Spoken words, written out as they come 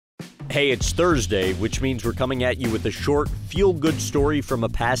Hey, it's Thursday, which means we're coming at you with a short, feel-good story from a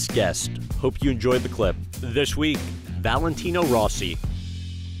past guest. Hope you enjoyed the clip. This week, Valentino Rossi.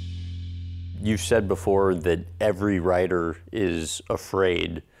 You've said before that every rider is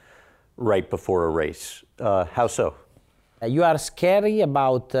afraid right before a race. How so? You are scary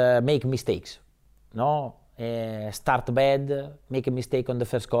about make mistakes, no? Start bad, make a mistake on the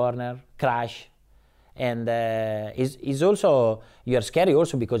first corner, crash. And is also, you are scary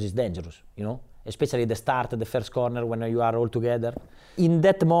also because it's dangerous, you know, especially the start, the first corner when you are all together. In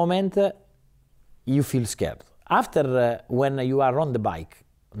that moment, you feel scared. After, when you are on the bike,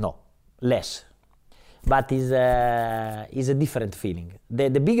 no, less. But is a different feeling. The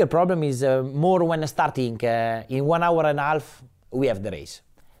bigger problem is more when starting in 1 hour and a half, we have the race.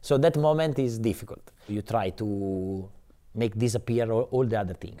 So that moment is difficult. You try to make disappear all the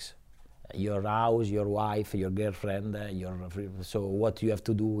other things. Your house, your wife, your girlfriend, so what you have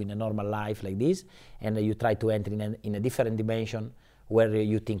to do in a normal life like this, and you try to enter in a different dimension where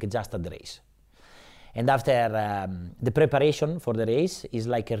you think just at the race. And after the preparation for the race is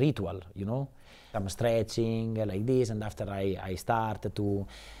like a ritual, you know. I'm stretching like this, and after I start to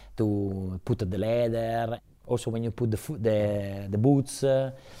put the leather. Also when you put the boots.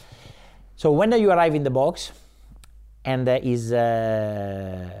 So when you arrive in the box, and there is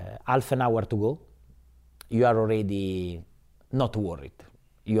half an hour to go, you are already not worried.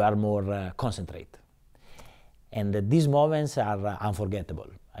 You are more concentrated. And these moments are unforgettable,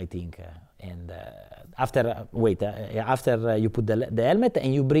 I think. And after you put the helmet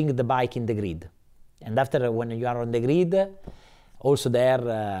and you bring the bike in the grid. And after, when you are on the grid, also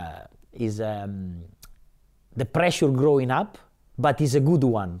there is the pressure growing up, but it's a good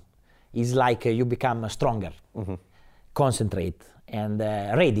one. It's like you become stronger. Mm-hmm. Concentrate and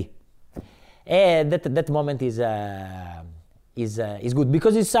ready. And that moment is good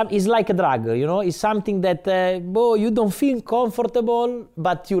because it's like a drug, you know. It's something that you don't feel comfortable,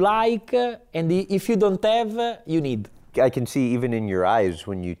 but you like, and if you don't have, you need. I can see even in your eyes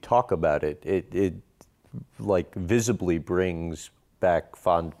when you talk about it, it like visibly brings back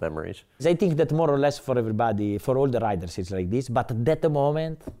fond memories. I think that more or less for everybody, for all the riders, it's like this. But at that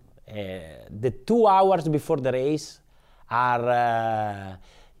moment, the 2 hours before the race are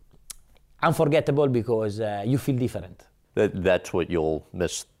unforgettable because you feel different. That's what you'll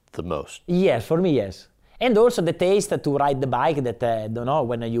miss the most? Yes, for me, yes. And also the taste to ride the bike that, don't know,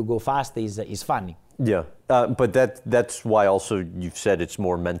 when you go fast is funny. Yeah, but that's why also you've said it's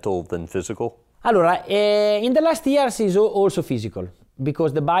more mental than physical? Allora, in the last years is also physical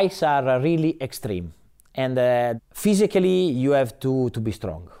because the bikes are really extreme. And physically you have to be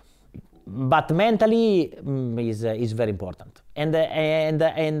strong. But mentally is very important. And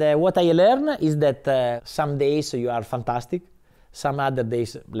what I learned is that some days you are fantastic, some other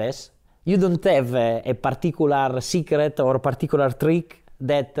days less. You don't have a particular secret or a particular trick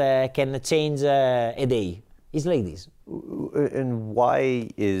that can change a day. It's like this. And why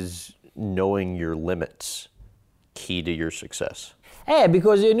is knowing your limits key to your success?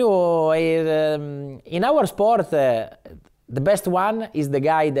 Because, you know, in our sport, the best one is the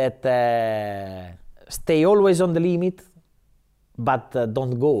guy that stay always on the limit, but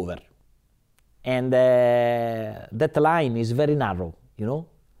don't go over. And that line is very narrow, you know,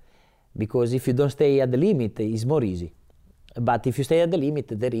 because if you don't stay at the limit, it's more easy. But if you stay at the limit,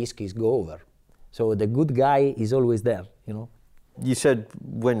 the risk is go over. So the good guy is always there, you know. You said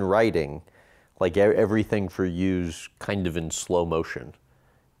when riding, like everything for you's kind of in slow motion.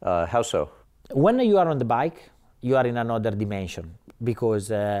 How so? When you are on the bike, you are in another dimension because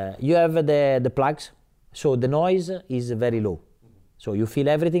you have the plugs, so the noise is very low. So you feel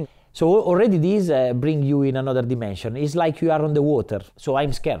everything. So already this bring you in another dimension. It's like you are on the water. So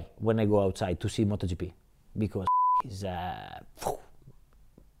I'm scared when I go outside to see MotoGP because it's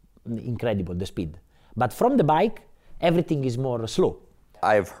incredible, the speed. But from the bike, everything is more slow.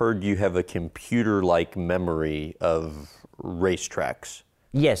 I've heard you have a computer-like memory of racetracks.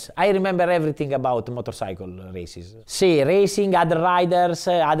 Yes, I remember everything about motorcycle races. See, racing, other riders,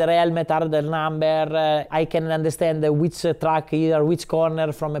 other helmet, other number. I can understand which track here, which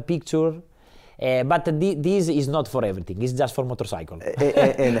corner from a picture. But this is not for everything. It's just for motorcycle.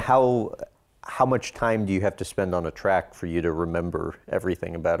 And how much time do you have to spend on a track for you to remember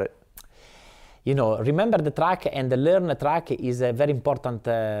everything about it? You know, remember the track and learn a track is a very important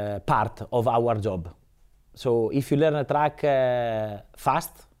part of our job. So if you learn a track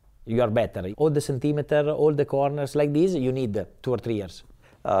fast, you are better. All the centimeter, all the corners like this, you need 2 or 3 years.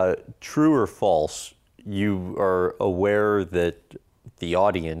 True or false, you are aware that the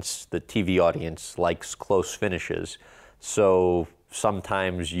audience, the TV audience, likes close finishes. So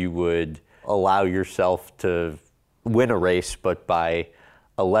sometimes you would allow yourself to win a race, but by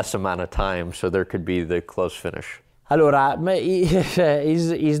a less amount of time, so there could be the close finish. Allora,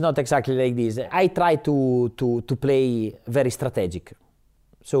 it's not exactly like this. I try to play very strategic,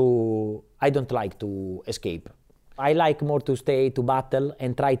 so I don't like to escape. I like more to stay, to battle,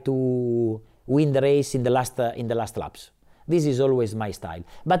 and try to win the race in the last laps. This is always my style,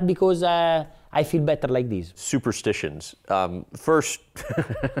 but because I feel better like this. Superstitions. First,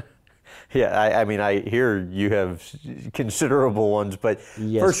 yeah, I mean, I hear you have considerable ones, but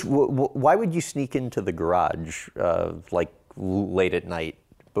yes. First, why would you sneak into the garage like late at night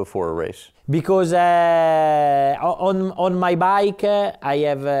before a race? Because on my bike I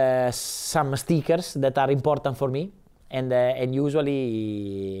have some stickers that are important for me, and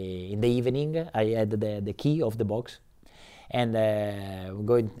usually in the evening I add the key of the box, and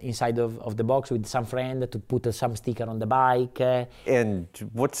go inside of the box with some friend to put some sticker on the bike. And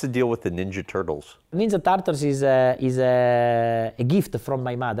what's the deal with the Ninja Turtles? Ninja Turtles is a gift from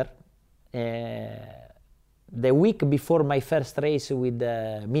my mother. The week before my first race with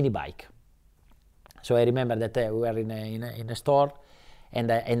the mini bike. So I remember that we were in a store,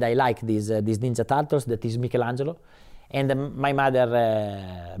 and I like these Ninja Turtles, that is Michelangelo, and my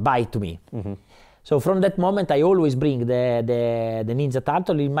mother buy it to me. Mm-hmm. So from that moment, I always bring the Ninja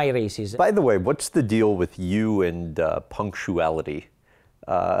Turtle in my races. By the way, what's the deal with you and punctuality?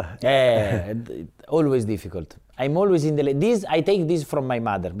 Always difficult. I'm always in delay. I take this from my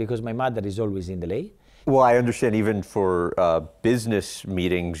mother, because my mother is always in delay. Well, I understand even for business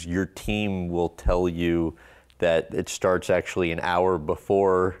meetings, your team will tell you that it starts actually an hour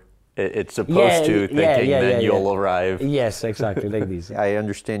before it's supposed to, thinking then you'll arrive. Yes, exactly, like this. I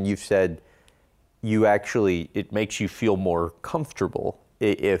understand you've said it makes you feel more comfortable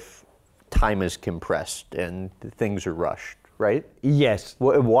if time is compressed and things are rushed, right? Yes.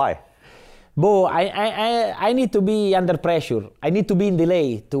 Why? But I need to be under pressure. I need to be in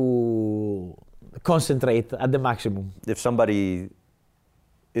delay to concentrate at the maximum. If somebody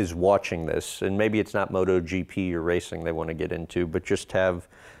is watching this, and maybe it's not MotoGP or racing they want to get into, but just have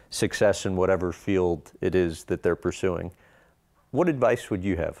success in whatever field it is that they're pursuing, what advice would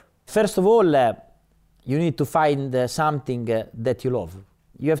you have? First of all, you need to find something that you love.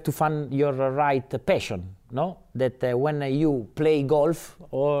 You have to find your right passion, no? That when you play golf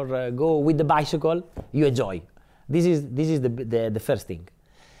or go with the bicycle, you enjoy. This is the first thing.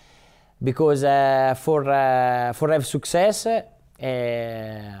 Because for have success,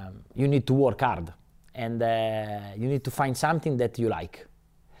 you need to work hard, and you need to find something that you like.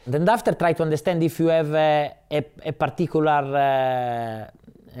 Then after, try to understand if you have a particular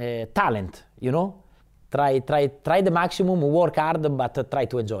talent, you know? Try the maximum, work hard, but try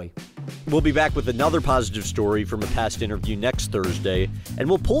to enjoy. We'll be back with another positive story from a past interview next Thursday, and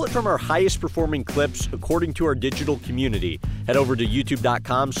we'll pull it from our highest performing clips according to our digital community. Head over to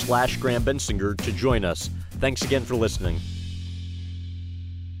youtube.com/Graham Bensinger to join us. Thanks again for listening.